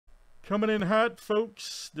Coming in hot,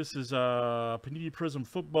 folks. This is Panini Prizm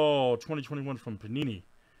Football 2021 from Panini.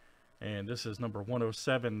 And this is number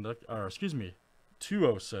 107, or excuse me,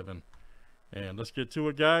 207. And let's get to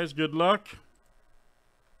it, guys. Good luck.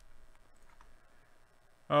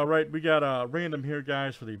 All right, we got a random here,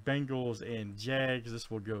 guys, for the Bengals and Jags.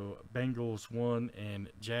 This will go Bengals 1 and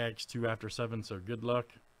Jags 2 after 7, so good luck.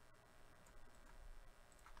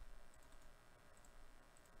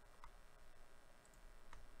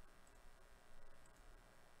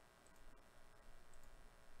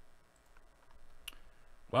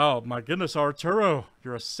 Wow, my goodness, Arturo,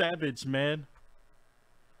 you're a savage, man.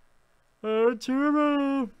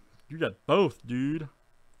 Arturo, you got both, dude. I'm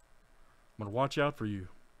gonna watch out for you.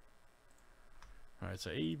 All right,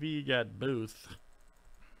 so AV got both.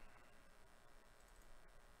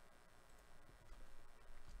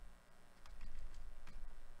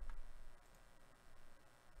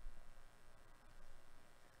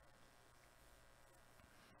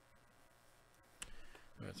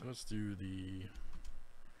 All right, so let's do the...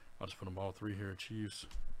 I'll just put them all three here. Chiefs,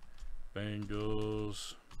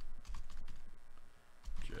 Bengals,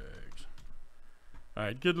 Jags. All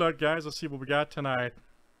right, good luck, guys. Let's see what we got tonight.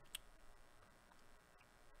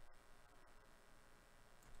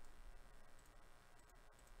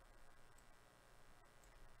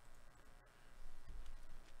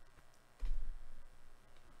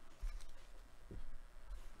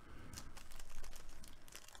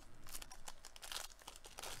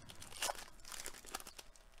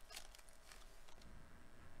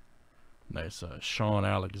 Nice Sean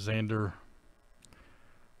Alexander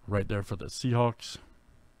right there for the Seahawks.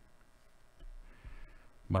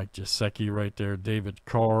 Mike Gesicki right there. David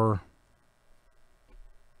Carr.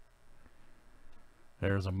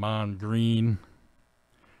 There's Amon Green.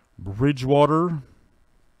 Bridgewater.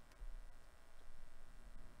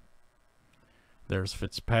 There's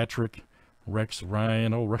Fitzpatrick. Rex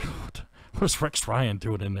Ryan. Oh, what's Rex Ryan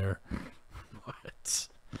doing in there? What?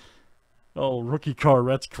 Oh, rookie card.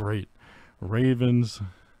 That's great. Ravens.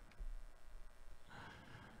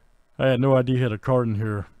 I had no idea he had a card in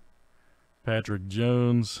here. Patrick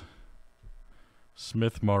Jones.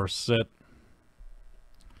 Smith Marset.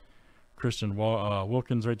 Christian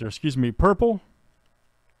Wilkins right there. Excuse me, purple.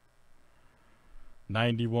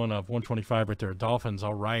 91 of 125 right there. Dolphins,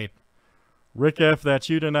 all right. Rick F., that's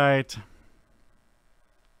you tonight.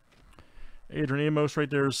 Adrian Amos right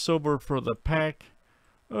there. Silver for the pack.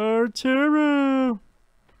 Arturo.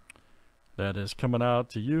 That is coming out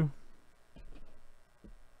to you.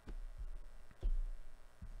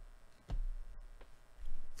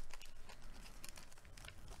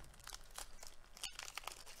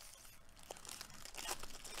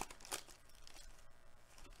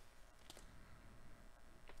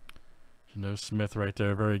 No Smith right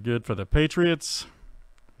there. Very good for the Patriots.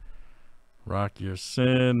 Rock Your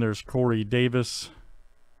Sin. There's Corey Davis.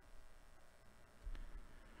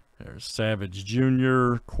 There's Savage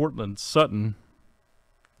Jr., Cortland Sutton.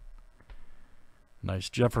 Nice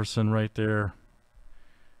Jefferson right there.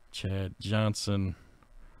 Chad Johnson.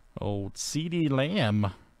 Old CeeDee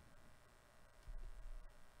Lamb.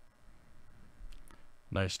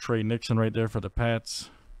 Nice Trey Nixon right there for the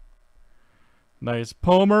Pats. Nice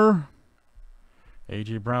Palmer.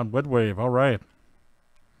 A.J. Brown Wedwave. All right.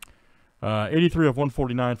 83 of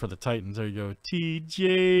 149 for the Titans. There you go.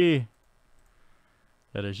 TJ.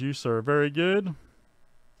 That is you, sir. Very good.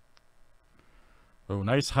 Oh,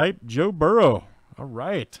 nice hype. Joe Burrow. All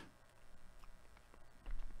right.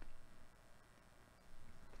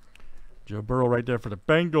 Joe Burrow right there for the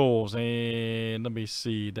Bengals. And let me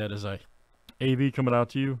see. That is a AV coming out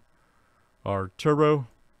to you. Arturo.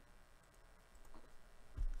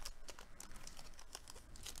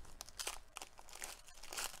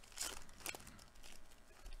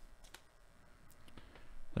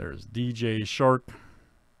 There's DJ Shark.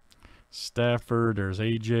 Stafford, there's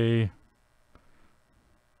AJ.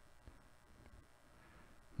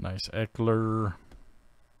 Nice Eckler.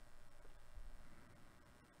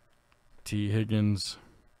 T. Higgins.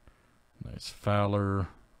 Nice Fowler.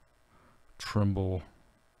 Trimble.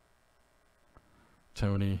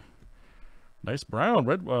 Tony. Nice Brown.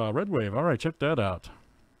 Red Wave. All right, check that out.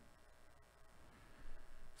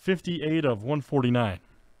 58 of 149.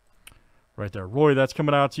 Right there. Roy, that's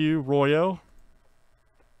coming out to you. Royale.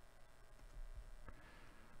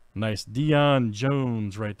 Nice Deion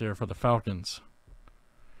Jones right there for the Falcons.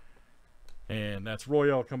 And that's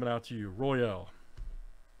Royale coming out to you. Royale.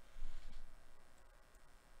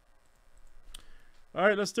 All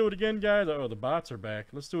right, let's do it again, guys. Oh, the bots are back.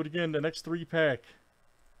 Let's do it again. The next 3-pack.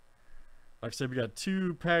 Like I said, we got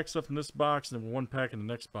 2 packs left in this box and then 1 pack in the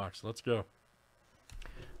next box. Let's go.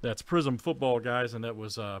 That's Prizm Football, guys, and that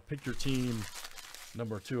was Pick Your Team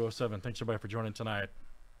number 207. Thanks, everybody, for joining tonight.